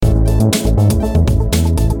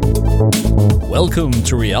Welcome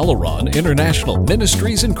to Rialaron International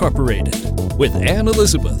Ministries Incorporated with Anne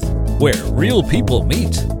Elizabeth, where real people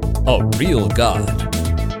meet a real God.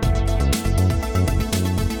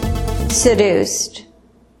 Seduced.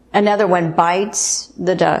 Another one bites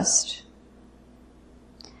the dust.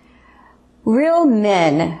 Real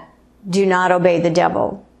men do not obey the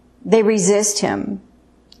devil. They resist him.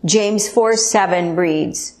 James 4:7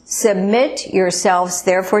 reads, "Submit yourselves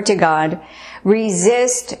therefore to God.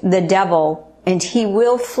 Resist the devil, and he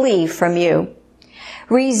will flee from you."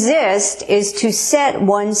 Resist is to set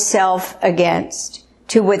oneself against,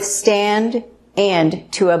 to withstand, and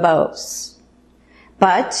to oppose.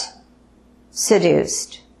 But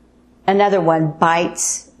seduced. Another one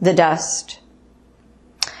bites the dust.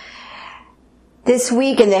 This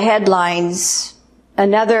week in the headlines,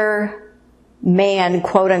 another man,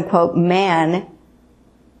 quote unquote man,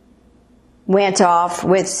 went off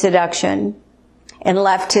with seduction and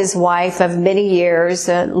left his wife of many years,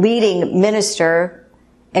 a leading minister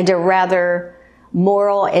and a rather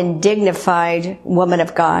moral and dignified woman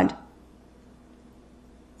of God.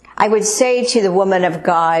 I would say to the woman of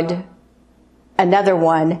God, another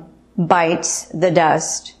one bites the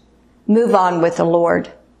dust. Move on with the Lord.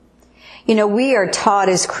 You know, we are taught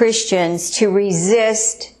as Christians to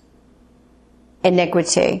resist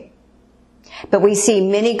iniquity. But we see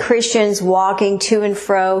many Christians walking to and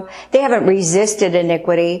fro. They haven't resisted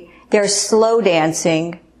iniquity. They're slow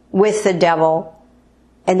dancing with the devil,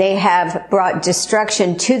 and they have brought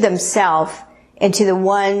destruction to themselves and to the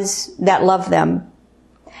ones that love them.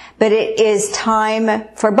 But it is time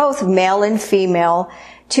for both male and female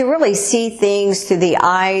to really see things through the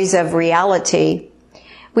eyes of reality.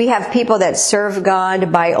 We have people that serve God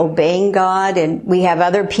by obeying God, and we have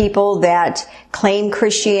other people that claim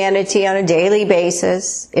Christianity on a daily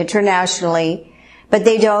basis, internationally, but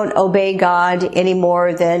they don't obey God any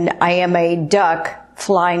more than I am a duck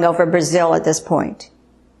flying over Brazil at this point.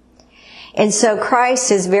 And so Christ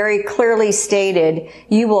has very clearly stated,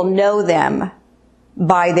 you will know them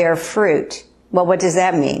by their fruit. Well, what does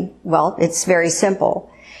that mean? Well, it's very simple.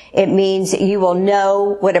 It means you will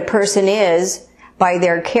know what a person is by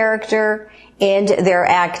their character and their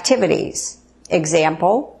activities.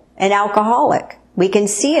 Example, an alcoholic. We can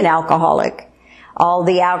see an alcoholic. All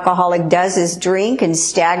the alcoholic does is drink and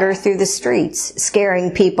stagger through the streets,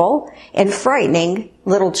 scaring people and frightening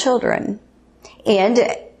little children. And,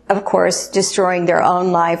 of course, destroying their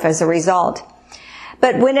own life as a result.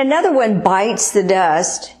 But when another one bites the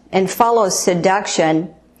dust and follows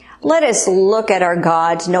seduction, let us look at our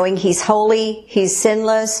God, knowing He's holy, He's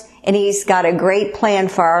sinless, and He's got a great plan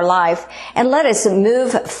for our life. And let us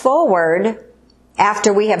move forward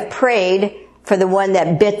after we have prayed for the one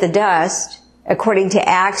that bit the dust. According to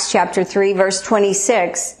Acts chapter 3, verse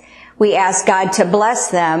 26, we ask God to bless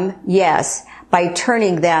them, yes, by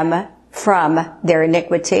turning them from their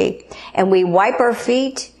iniquity. And we wipe our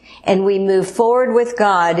feet and we move forward with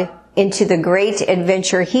God into the great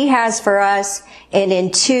adventure He has for us and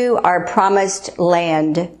into our promised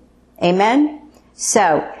land. Amen?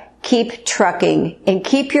 So, keep trucking and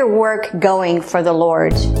keep your work going for the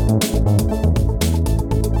Lord.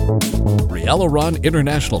 Rialaron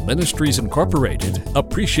International Ministries Incorporated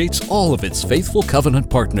appreciates all of its faithful covenant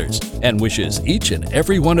partners and wishes each and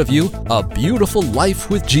every one of you a beautiful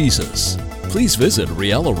life with Jesus. Please visit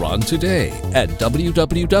Rialaron today at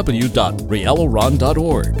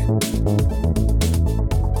www.rialaron.org.